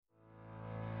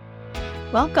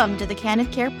Welcome to the Candid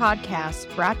Care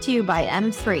Podcast, brought to you by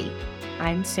M3.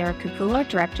 I'm Sarah Kukula,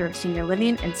 Director of Senior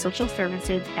Living and Social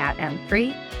Services at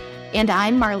M3. And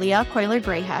I'm Marlia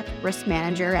Coiler-Grayheck, Risk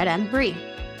Manager at M3.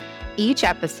 Each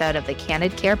episode of the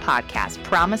Candid Care Podcast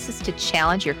promises to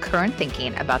challenge your current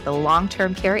thinking about the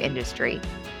long-term care industry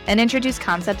and introduce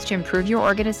concepts to improve your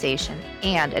organization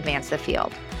and advance the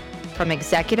field. From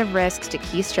executive risks to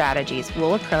key strategies,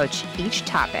 we'll approach each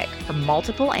topic from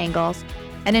multiple angles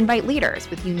and invite leaders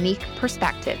with unique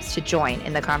perspectives to join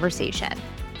in the conversation.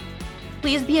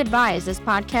 Please be advised, this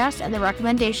podcast and the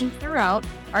recommendations throughout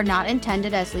are not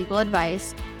intended as legal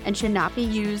advice and should not be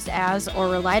used as or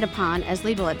relied upon as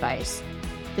legal advice.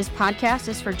 This podcast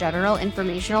is for general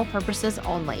informational purposes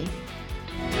only.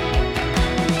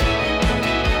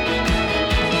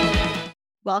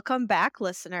 Welcome back,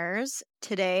 listeners.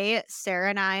 Today, Sarah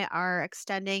and I are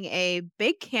extending a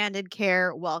big Candid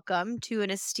Care welcome to an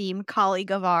esteemed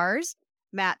colleague of ours,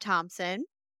 Matt Thompson.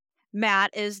 Matt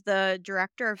is the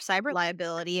Director of Cyber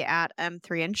Liability at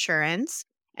M3 Insurance,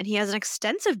 and he has an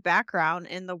extensive background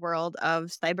in the world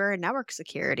of cyber and network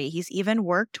security. He's even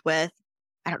worked with,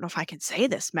 I don't know if I can say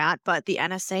this, Matt, but the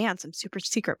NSA on some super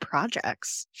secret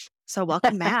projects. So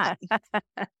welcome, Matt.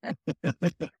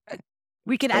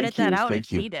 We can edit that out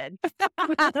if needed.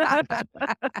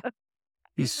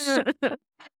 So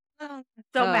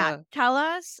Matt, tell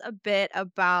us a bit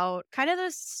about kind of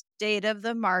the state of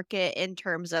the market in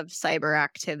terms of cyber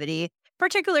activity,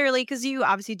 particularly because you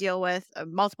obviously deal with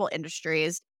multiple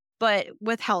industries, but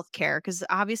with healthcare, because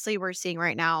obviously we're seeing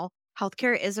right now,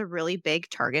 healthcare is a really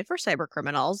big target for cyber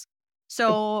criminals.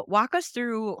 So walk us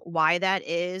through why that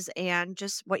is and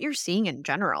just what you're seeing in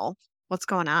general. What's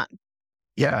going on?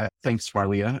 Yeah, thanks,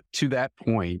 Marlia. To that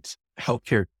point,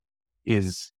 healthcare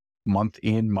is month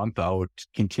in, month out,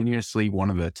 continuously one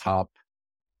of the top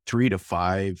 3 to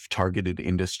 5 targeted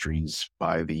industries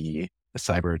by the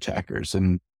cyber attackers.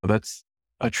 And that's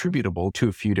attributable to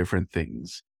a few different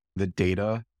things. The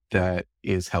data that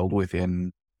is held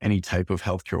within any type of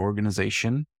healthcare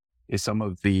organization is some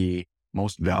of the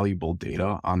most valuable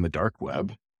data on the dark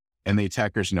web. And the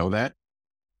attackers know that.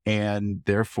 And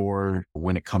therefore,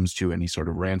 when it comes to any sort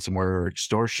of ransomware or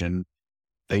extortion,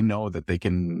 they know that they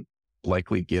can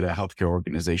likely get a healthcare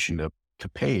organization to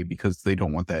pay because they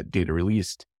don't want that data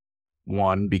released.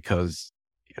 One, because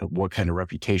what kind of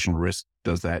reputational risk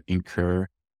does that incur?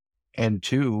 And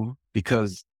two,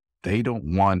 because they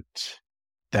don't want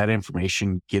that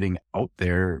information getting out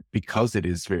there because it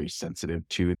is very sensitive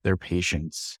to their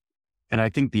patients. And I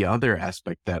think the other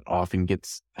aspect that often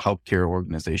gets healthcare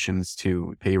organizations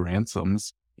to pay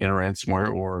ransoms in a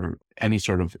ransomware or any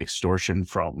sort of extortion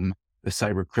from the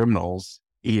cyber criminals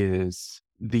is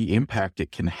the impact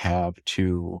it can have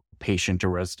to patient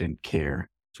or resident care.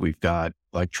 So we've got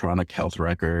electronic health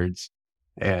records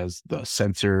as the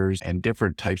sensors and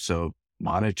different types of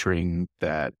monitoring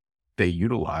that they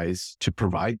utilize to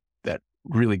provide that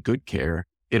really good care.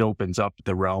 It opens up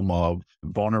the realm of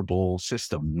vulnerable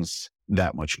systems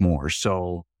that much more.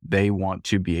 So they want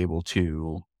to be able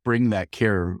to bring that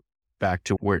care back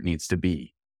to where it needs to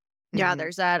be. Yeah,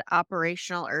 there's that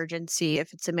operational urgency.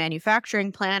 If it's a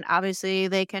manufacturing plant, obviously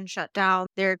they can shut down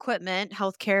their equipment.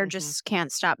 Healthcare just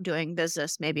can't stop doing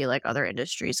business, maybe like other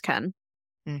industries can.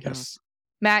 Yes.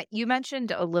 Matt, you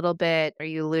mentioned a little bit, or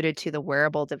you alluded to the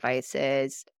wearable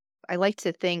devices. I like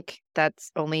to think that's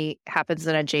only happens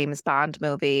in a James Bond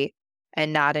movie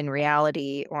and not in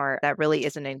reality, or that really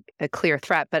isn't a clear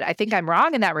threat. But I think I'm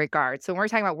wrong in that regard. So when we're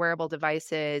talking about wearable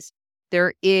devices,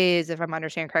 there is, if I'm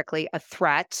understanding correctly, a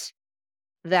threat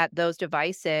that those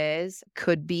devices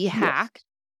could be hacked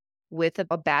with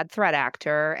a bad threat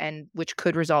actor, and which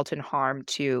could result in harm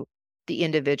to the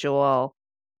individual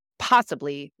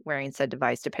possibly wearing said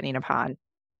device, depending upon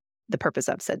the purpose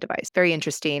of said device. Very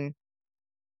interesting,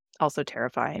 also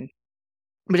terrifying.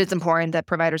 But it's important that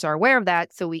providers are aware of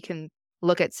that so we can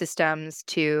look at systems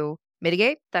to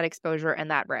mitigate that exposure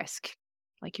and that risk,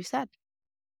 like you said.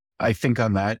 I think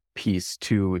on that piece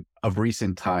too, of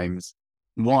recent times,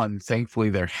 one, thankfully,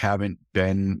 there haven't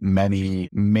been many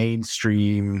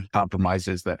mainstream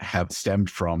compromises that have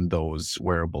stemmed from those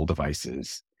wearable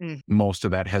devices. Most of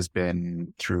that has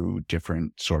been through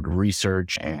different sort of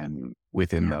research and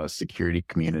within the security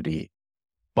community.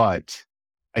 But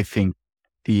I think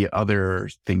the other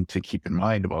thing to keep in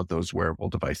mind about those wearable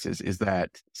devices is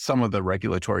that some of the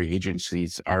regulatory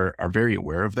agencies are very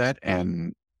aware of that.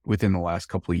 And within the last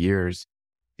couple of years,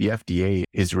 the FDA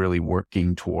is really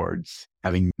working towards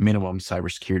having minimum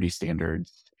cybersecurity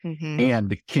standards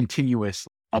and continuous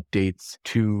updates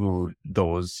to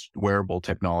those wearable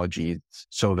technologies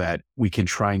so that we can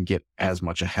try and get as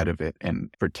much ahead of it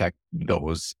and protect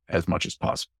those as much as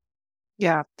possible.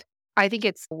 Yeah. I think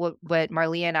it's what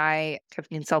Marley and I have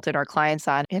consulted our clients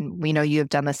on, and we know you have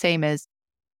done the same, is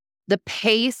the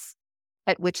pace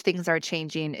at which things are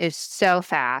changing is so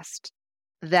fast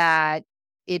that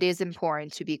it is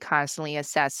important to be constantly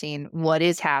assessing what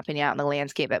is happening out in the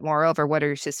landscape, but moreover, what are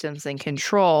your systems and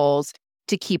controls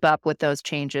to keep up with those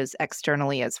changes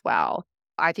externally as well.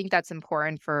 I think that's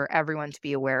important for everyone to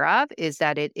be aware of, is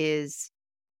that it is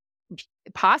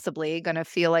possibly going to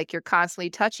feel like you're constantly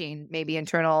touching maybe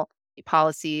internal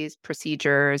policies,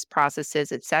 procedures,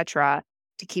 processes, et cetera,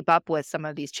 to keep up with some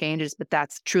of these changes. But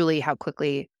that's truly how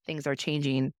quickly things are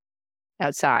changing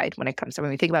outside when it comes to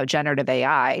when we think about generative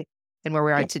AI and where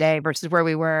we are Yeah. today versus where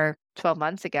we were 12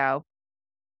 months ago.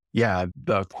 Yeah,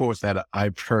 the quote that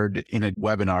I've heard in a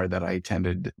webinar that I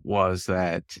attended was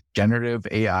that generative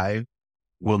AI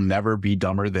will never be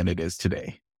dumber than it is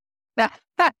today.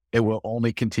 It will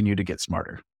only continue to get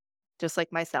smarter. Just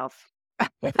like myself.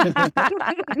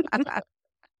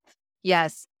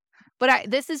 Yes. But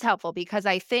this is helpful because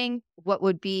I think what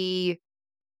would be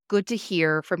good to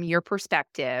hear from your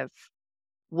perspective,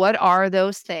 what are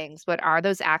those things? What are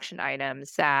those action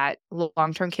items that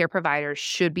long-term care providers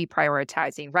should be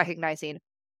prioritizing, recognizing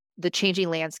the changing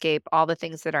landscape, all the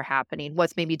things that are happening,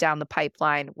 what's maybe down the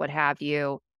pipeline, what have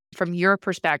you? From your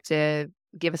perspective,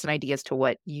 give us an idea as to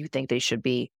what you think they should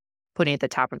be putting at the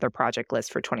top of their project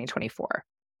list for 2024.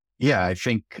 Yeah, I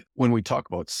think when we talk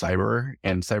about cyber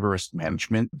and cyber risk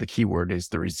management, the key word is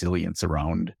the resilience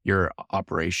around your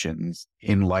operations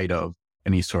in light of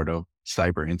any sort of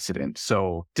cyber incident.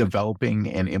 So developing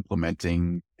and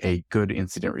implementing a good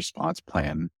incident response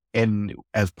plan. And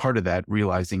as part of that,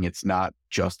 realizing it's not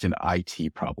just an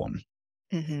IT problem.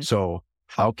 Mm-hmm. So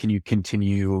how can you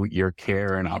continue your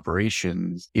care and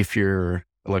operations if your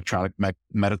electronic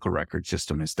medical record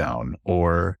system is down,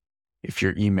 or if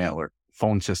your email or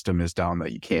phone system is down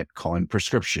that you can't call in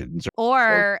prescriptions?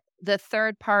 Or the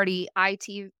third-party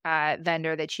IT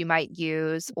vendor that you might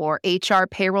use, or HR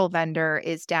payroll vendor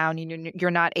is down,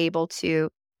 you're not able to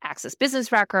access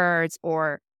business records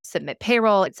or submit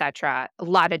payroll, et cetera. A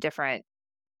lot of different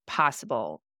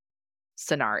possible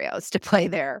scenarios to play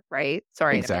there, right?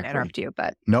 Sorry, I didn't mean to Exactly. interrupt you,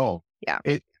 but No. yeah.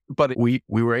 But we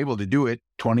were able to do it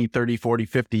 20, 30, 40,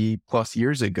 50 plus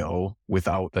years ago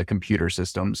without the computer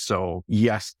systems. So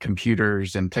yes,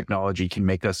 computers and technology can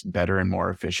make us better and more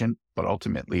efficient, but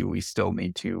ultimately we still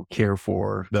need to care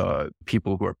for the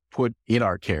people who are put in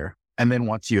our care. And then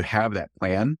once you have that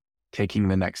plan, taking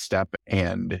the next step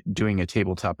and doing a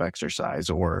tabletop exercise,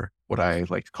 or what I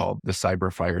like to call the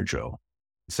cyber fire drill.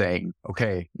 Saying,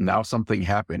 okay, now something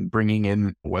happened, bringing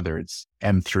in whether it's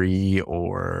M3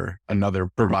 or another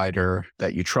provider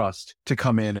that you trust to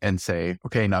come in and say,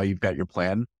 okay, now you've got your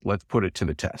plan. Let's put it to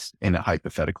the test in a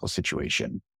hypothetical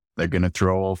situation. They're going to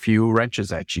throw a few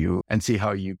wrenches at you and see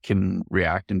how you can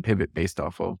react and pivot based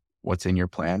off of what's in your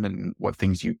plan and what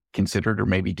things you considered or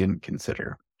maybe didn't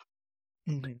consider.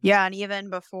 Mm-hmm. Yeah, and even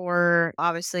before,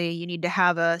 obviously, you need to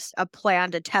have a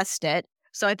plan to test it.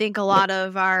 So I think a lot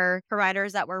of our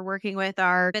providers that we're working with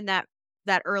are in that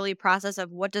early process of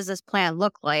what does this plan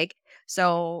look like?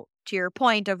 So to your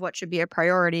point of what should be a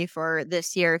priority for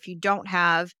this year, if you don't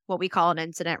have what we call an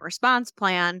incident response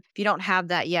plan, if you don't have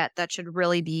that yet, that should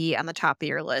really be on the top of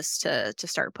your list to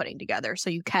start putting together. So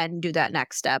you can do that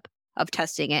next step of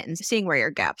testing it and seeing where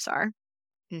your gaps are.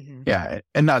 Mm-hmm. Yeah.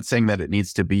 And not saying that it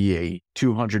needs to be a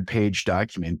 200-page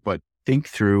document, but think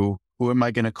through, who am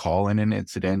I going to call in an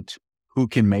incident? Who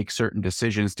can make certain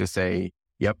decisions to say,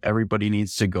 yep, everybody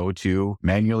needs to go to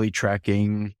manually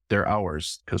tracking their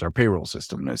hours because our payroll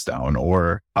system is down?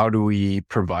 Or how do we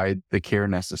provide the care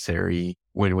necessary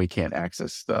when we can't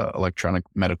access the electronic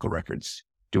medical records?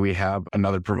 Do we have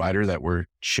another provider that we're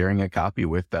sharing a copy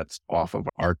with that's off of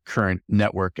our current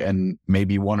network and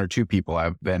maybe one or two people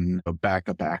have then a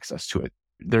backup access to it?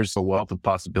 There's a wealth of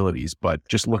possibilities, but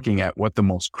just looking at what the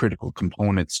most critical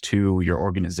components to your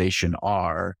organization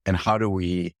are and how do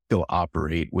we still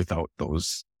operate without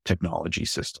those technology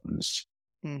systems.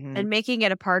 Mm-hmm. And making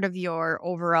it a part of your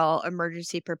overall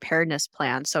emergency preparedness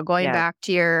plan. So going Yeah. back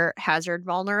to your hazard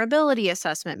vulnerability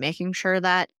assessment, making sure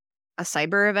that a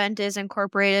cyber event is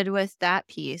incorporated with that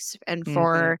piece. And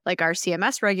for like our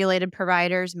CMS regulated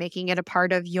providers, making it a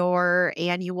part of your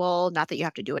annual, not that you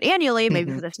have to do it annually,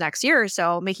 maybe for this next year or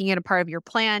so, making it a part of your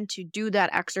plan to do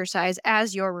that exercise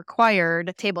as your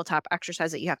required tabletop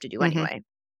exercise that you have to do anyway.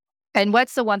 And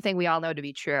what's the one thing we all know to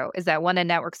be true is that when a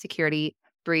network security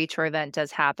breach or event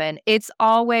does happen, it's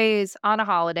always on a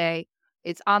holiday,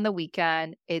 It's on the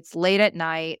weekend. It's late at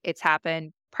night. It's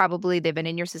happened. Probably they've been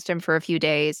in your system for a few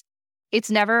days. It's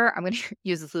never, I'm going to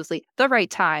use this loosely, the right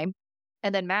time.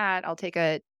 And then, Matt, I'll take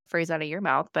a phrase out of your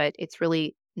mouth, but it's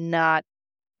really not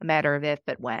a matter of if,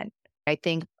 but when. I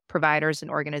think providers and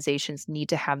organizations need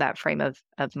to have that frame of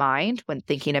mind when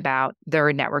thinking about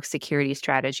their network security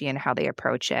strategy and how they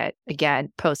approach it.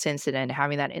 Again, post-incident,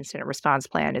 having that incident response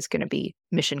plan is going to be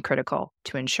mission critical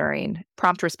to ensuring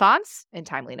prompt response and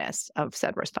timeliness of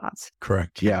said response.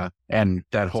 Correct. Yeah. And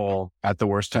that whole at the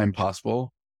worst time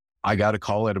possible, I got a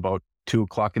call at about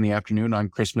 2:00 in the afternoon on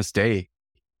Christmas Day,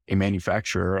 a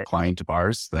manufacturer, a client of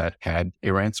ours that had a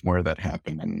ransomware that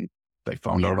happened, and they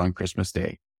found out on Christmas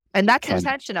Day. And that's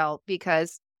intentional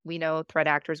because we know threat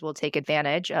actors will take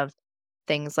advantage of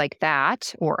things like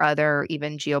that or other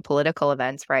even geopolitical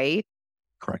events, right?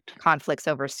 Correct. Conflicts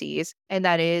overseas. And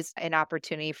that is an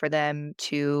opportunity for them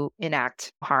to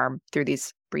enact harm through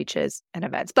these breaches and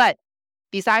events. But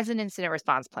besides an incident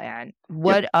response plan,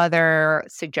 what other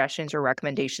suggestions or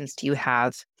recommendations do you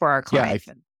have for our clients?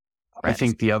 I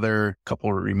think the other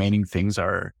couple of remaining things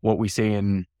are what we say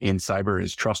in cyber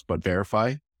is trust but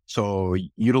verify. So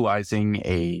utilizing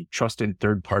a trusted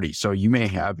third party. So you may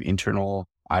have internal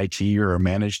IT or a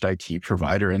managed IT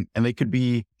provider, and they could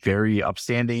be very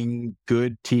upstanding,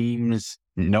 good teams,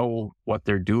 know what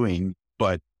they're doing,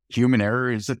 but human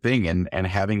error is a thing. And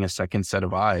having a second set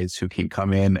of eyes who can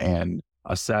come in and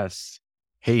assess,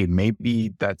 hey,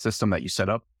 maybe that system that you set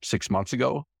up 6 months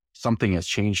ago, something has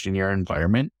changed in your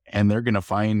environment, and they're going to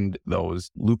find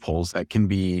those loopholes that can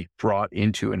be brought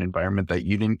into an environment that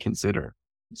you didn't consider.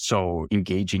 So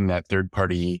engaging that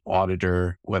third-party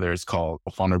auditor, whether it's called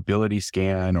a vulnerability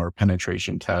scan or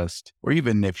penetration test, or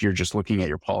even if you're just looking at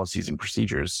your policies and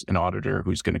procedures, an auditor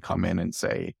who's going to come in and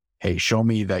say, hey, show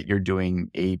me that you're doing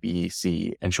A, B,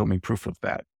 C, and show me proof of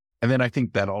that. And then I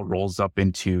think that all rolls up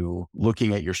into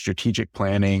looking at your strategic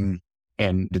planning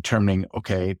and determining,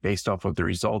 okay, based off of the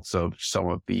results of some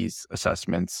of these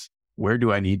assessments, where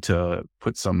do I need to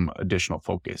put some additional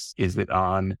focus? Is it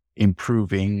on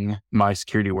improving my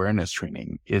security awareness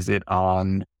training? Is it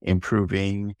on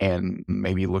improving and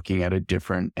maybe looking at a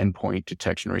different endpoint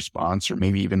detection response, or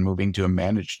maybe even moving to a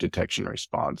managed detection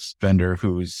response vendor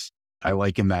I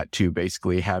liken that to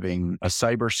basically having a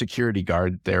cybersecurity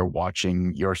guard there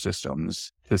watching your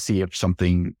systems to see if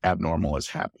something abnormal is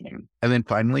happening. And then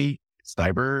finally,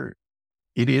 cyber,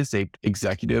 it is a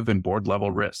executive and board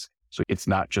level risk. So it's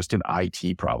not just an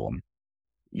IT problem.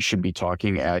 You should be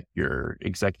talking at your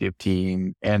executive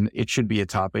team, and it should be a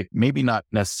topic, maybe not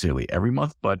necessarily every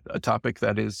month, but a topic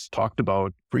that is talked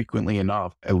about frequently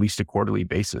enough, at least a quarterly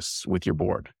basis with your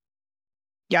board.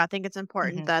 Yeah, I think it's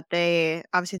important that they,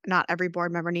 obviously not every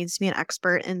board member needs to be an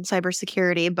expert in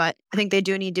cybersecurity, but I think they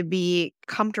do need to be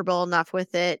comfortable enough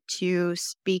with it to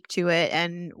speak to it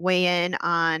and weigh in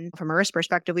on, from a risk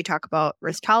perspective, we talk about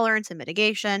risk tolerance and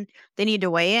mitigation. They need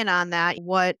to weigh in on that.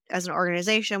 What, as an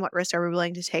organization, what risks are we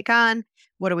willing to take on?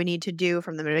 What do we need to do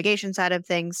from the mitigation side of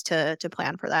things to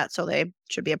plan for that? So they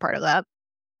should be a part of that.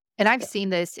 And I've seen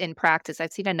this in practice.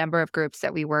 I've seen a number of groups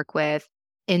that we work with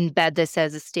embed this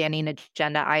as a standing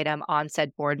agenda item on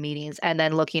said board meetings, and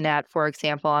then looking at, for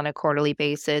example, on a quarterly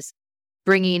basis,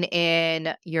 bringing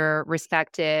in your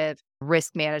respective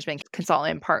risk management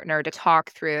consultant partner to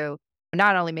talk through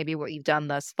not only maybe what you've done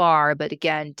thus far, but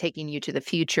again, taking you to the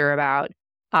future about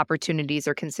opportunities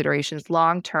or considerations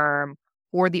long-term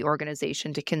for the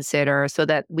organization to consider so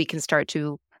that we can start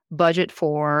to budget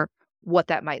for what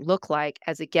that might look like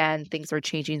as, again, things are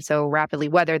changing so rapidly,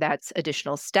 whether that's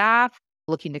additional staff,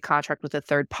 looking to contract with a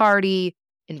third party,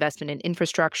 investment in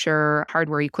infrastructure,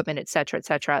 hardware, equipment, et cetera, et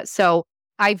cetera. So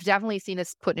I've definitely seen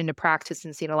this put into practice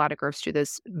and seen a lot of groups do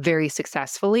this very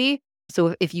successfully.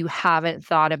 So if you haven't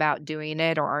thought about doing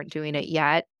it or aren't doing it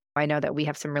yet, I know that we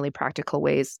have some really practical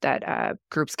ways that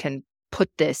groups can put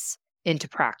this into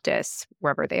practice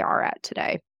wherever they are at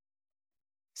today.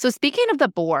 So speaking of the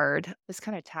board, this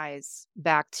kind of ties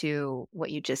back to what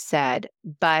you just said,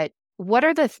 but what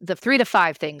are the 3 to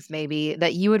 5 things maybe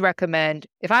that you would recommend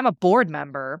if I'm a board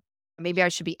member? Maybe I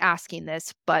should be asking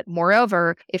this, but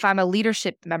moreover, if I'm a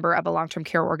leadership member of a long-term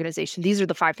care organization, these are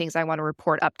the 5 things I want to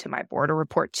report up to my board or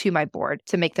report to my board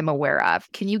to make them aware of.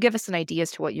 Can you give us an idea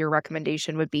as to what your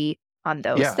recommendation would be on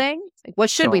those things? Like,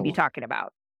 what should we be talking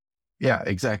about? Yeah,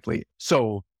 exactly.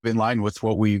 So in line with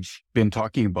what we've been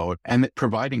talking about and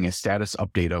providing a status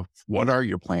update of what are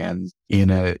your plans in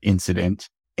an incident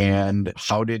and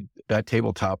how did that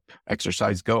tabletop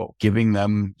exercise go? Giving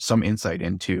them some insight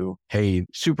into, hey,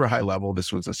 super high level,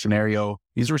 this was a scenario.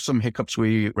 These were some hiccups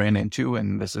we ran into,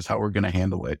 and this is how we're going to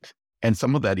handle it. And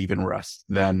some of that even rests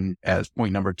then as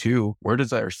point number two, where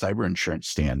does our cyber insurance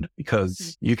stand?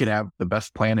 Because you can have the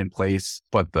best plan in place,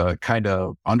 but the kind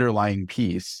of underlying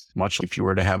piece, much like if you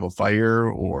were to have a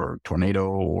fire or tornado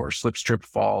or slip, trip,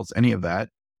 falls, any of that,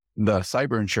 the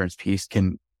cyber insurance piece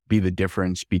can be the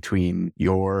difference between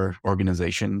your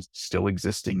organization still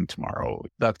existing tomorrow.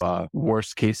 That's a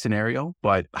worst case scenario,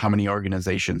 but how many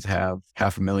organizations have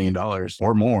 $500,000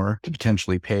 or more to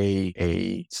potentially pay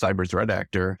a cyber threat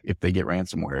actor if they get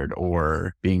ransomware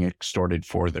or being extorted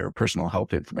for their personal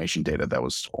health information data that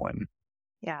was stolen?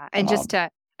 Yeah. And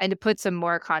to put some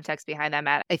more context behind that,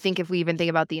 Matt, I think if we even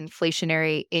think about the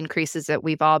inflationary increases that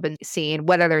we've all been seeing,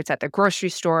 whether it's at the grocery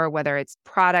store, whether it's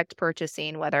product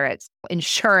purchasing, whether it's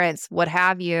insurance, what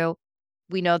have you,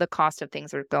 we know the cost of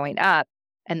things are going up.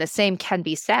 And the same can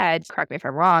be said, correct me if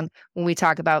I'm wrong, when we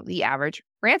talk about the average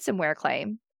ransomware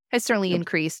claim has certainly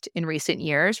increased in recent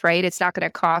years, right? It's not going to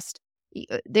cost,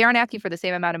 they aren't asking for the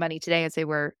same amount of money today as they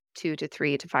were 2 to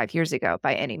 3 to 5 years ago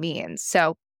by any means.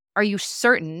 So are you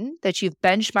certain that you've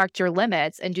benchmarked your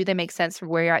limits and do they make sense for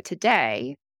where you're at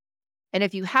today? And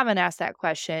if you haven't asked that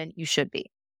question, you should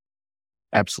be.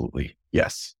 Absolutely.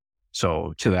 Yes.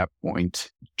 So to that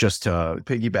point, just to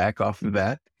piggyback off of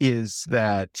that, is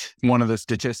that one of the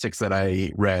statistics that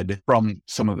I read from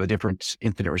some of the different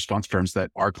incident response firms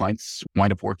that our clients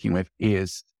wind up working with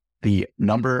is the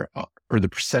number or the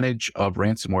percentage of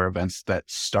ransomware events that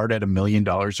start at $1 million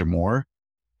or more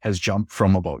has jumped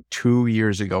from about 2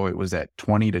 years ago, it was at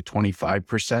 20 to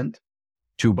 25%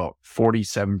 to about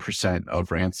 47% of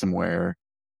ransomware,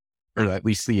 or at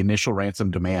least the initial ransom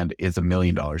demand is $1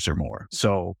 million or more.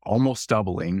 So almost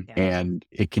doubling, and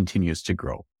it continues to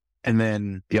grow. And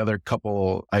then the other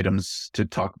couple items to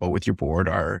talk about with your board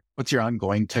are what's your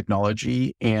ongoing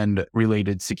technology and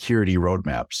related security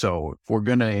roadmap? So if we're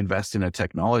going to invest in a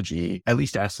technology, at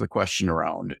least ask the question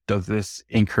around, does this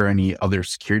incur any other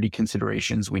security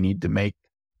considerations we need to make?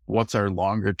 What's our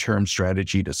longer term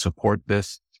strategy to support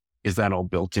this? Is that all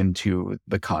built into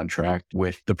the contract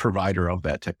with the provider of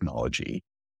that technology?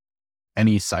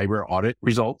 Any cyber audit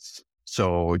results?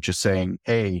 So just saying,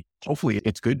 hey, hopefully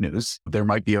it's good news. There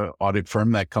might be an audit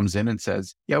firm that comes in and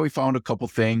says, yeah, we found a couple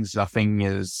things. Nothing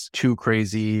is too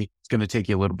crazy. It's going to take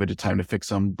you a little bit of time to fix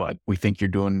them, but we think you're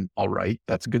doing all right.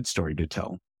 That's a good story to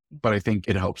tell. But I think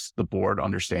it helps the board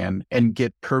understand and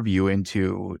get purview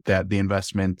into that the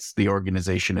investments the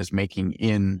organization is making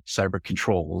in cyber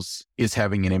controls is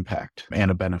having an impact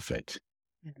and a benefit.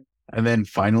 And then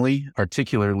finally,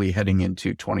 particularly heading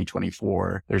into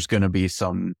 2024, there's going to be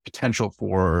some potential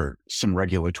for some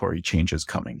regulatory changes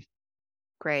coming.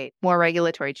 Great. More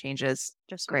regulatory changes.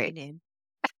 Just great. What we need.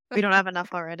 We don't have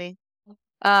enough already.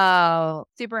 Oh,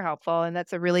 super helpful. And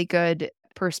that's a really good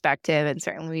perspective. And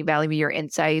certainly we value your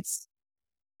insights.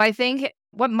 I think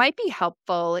what might be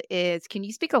helpful is, can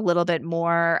you speak a little bit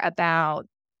more about,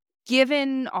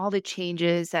 given all the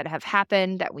changes that have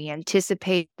happened, that we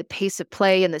anticipate, the pace of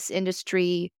play in this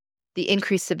industry, the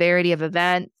increased severity of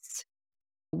events,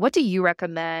 what do you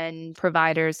recommend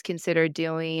providers consider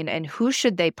doing, and who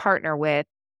should they partner with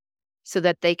so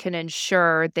that they can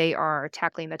ensure they are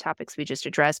tackling the topics we just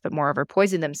addressed, but moreover,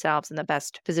 poising themselves in the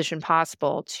best position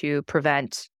possible to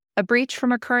prevent a breach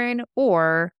from occurring,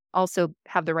 or also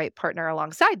have the right partner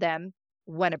alongside them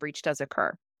when a breach does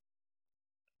occur?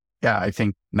 Yeah, I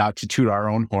think not to toot our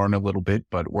own horn a little bit,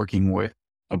 but working with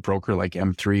a broker like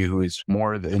M3, who is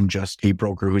more than just a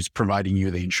broker who's providing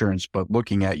you the insurance, but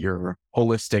looking at your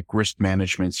holistic risk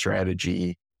management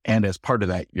strategy. And as part of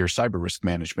that, your cyber risk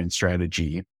management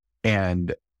strategy,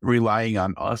 and relying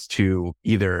on us to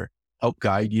either help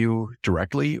guide you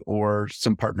directly or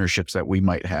some partnerships that we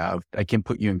might have. I can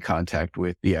put you in contact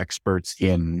with the experts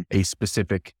in a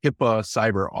specific HIPAA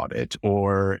cyber audit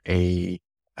or a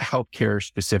healthcare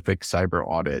specific cyber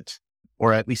audit,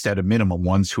 or at least at a minimum,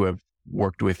 ones who have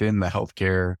worked within the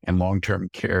healthcare and long-term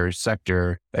care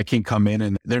sector that can come in,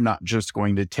 and they're not just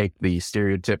going to take the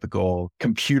stereotypical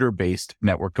computer-based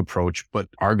network approach, but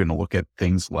are going to look at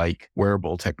things like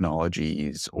wearable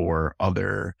technologies or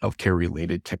other healthcare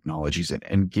related technologies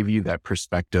and give you that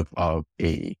perspective of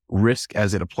a risk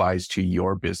as it applies to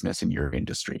your business and your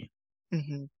industry.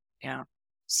 Mm-hmm. Yeah.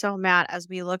 So Matt, as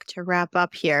we look to wrap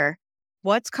up here,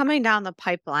 what's coming down the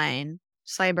pipeline,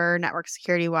 cyber network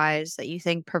security wise, that you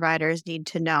think providers need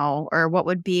to know? Or what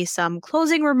would be some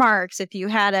closing remarks, if you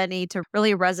had any, to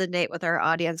really resonate with our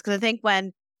audience? Because I think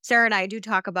when Sarah and I do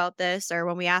talk about this, or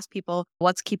when we ask people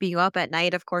what's keeping you up at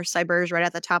night, of course, cyber is right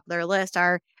at the top of their list.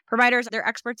 Our providers, they're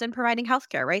experts in providing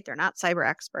healthcare, right? They're not cyber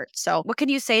experts. So what can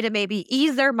you say to maybe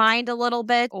ease their mind a little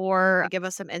bit or give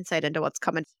us some insight into what's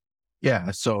coming?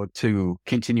 Yeah. So to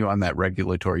continue on that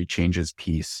regulatory changes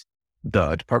piece,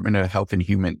 the Department of Health and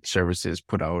Human Services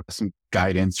put out some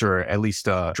guidance or at least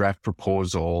a draft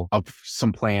proposal of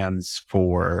some plans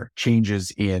for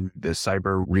changes in the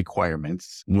cyber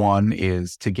requirements. One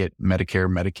is to get Medicare,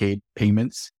 Medicaid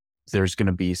payments. There's going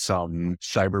to be some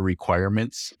cyber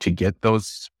requirements to get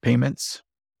those payments.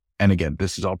 And again,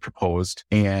 this is all proposed.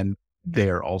 And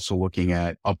they're also looking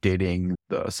at updating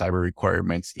the cyber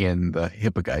requirements in the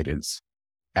HIPAA guidance,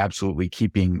 absolutely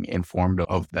keeping informed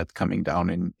of that's coming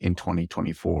down in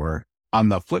 2024. On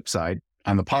the flip side,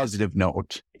 on the positive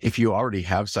note, if you already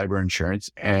have cyber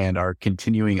insurance and are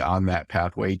continuing on that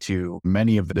pathway to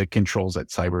many of the controls that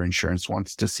cyber insurance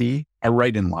wants to see are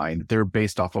right in line. They're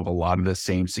based off of a lot of the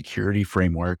same security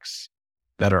frameworks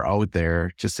that are out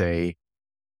there to say,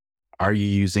 are you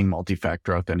using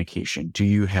multi-factor authentication? Do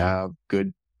you have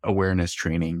good awareness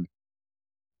training?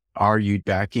 Are you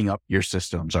backing up your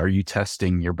systems? Are you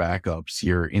testing your backups,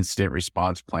 your incident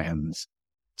response plans?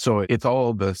 So it's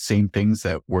all the same things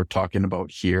that we're talking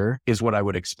about here is what I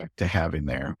would expect to have in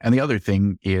there. And the other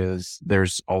thing is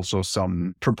there's also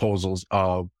some proposals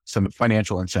of some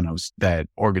financial incentives that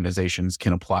organizations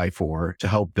can apply for to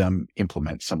help them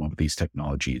implement some of these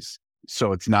technologies.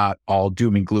 So it's not all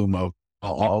doom and gloom of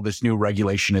all this new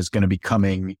regulation is going to be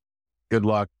coming. Good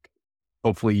luck.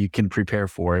 Hopefully you can prepare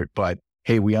for it. But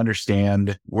hey, we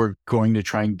understand we're going to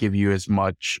try and give you as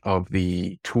much of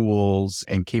the tools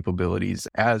and capabilities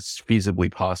as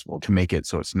feasibly possible to make it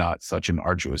so it's not such an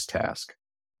arduous task.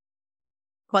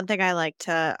 One thing I like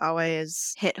to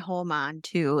always hit home on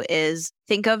too is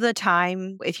think of the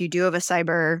time if you do have a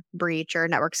cyber breach or a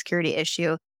network security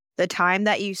issue, the time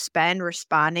that you spend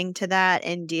responding to that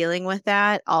and dealing with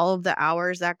that, all of the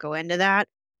hours that go into that.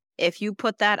 If you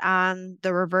put that on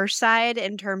the reverse side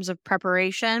in terms of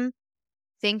preparation,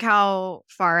 think how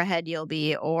far ahead you'll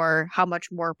be or how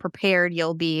much more prepared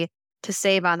you'll be to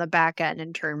save on the back end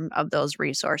in terms of those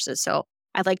resources. So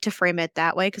I'd like to frame it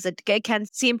that way because it can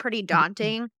seem pretty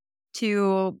daunting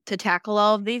to tackle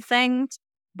all of these things.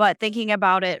 But thinking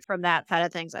about it from that side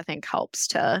of things, I think helps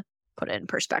to put it in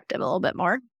perspective a little bit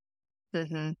more.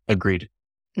 Mm-hmm. Agreed.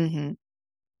 Mm-hmm.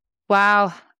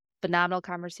 Wow. Phenomenal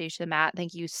conversation, Matt.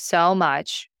 Thank you so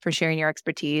much for sharing your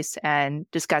expertise and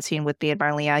discussing with me and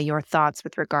Marlia your thoughts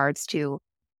with regards to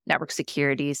network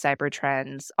security, cyber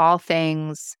trends, all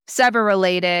things cyber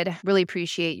related. Really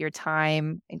appreciate your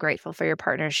time and grateful for your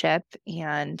partnership.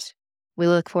 And we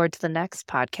look forward to the next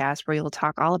podcast where you'll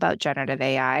talk all about generative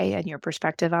AI and your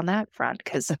perspective on that front,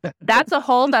 because that's a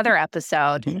whole nother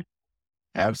episode.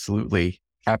 Absolutely.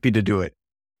 Happy to do it.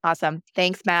 Awesome.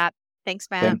 Thanks, Matt. Thanks,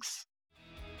 Matt. Thanks.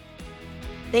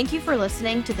 Thank you for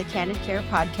listening to the Candid Care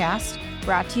podcast,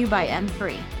 brought to you by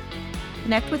M3.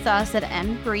 Connect with us at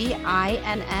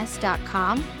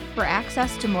m3ins.com for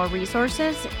access to more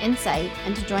resources, insight,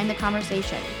 and to join the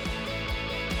conversation.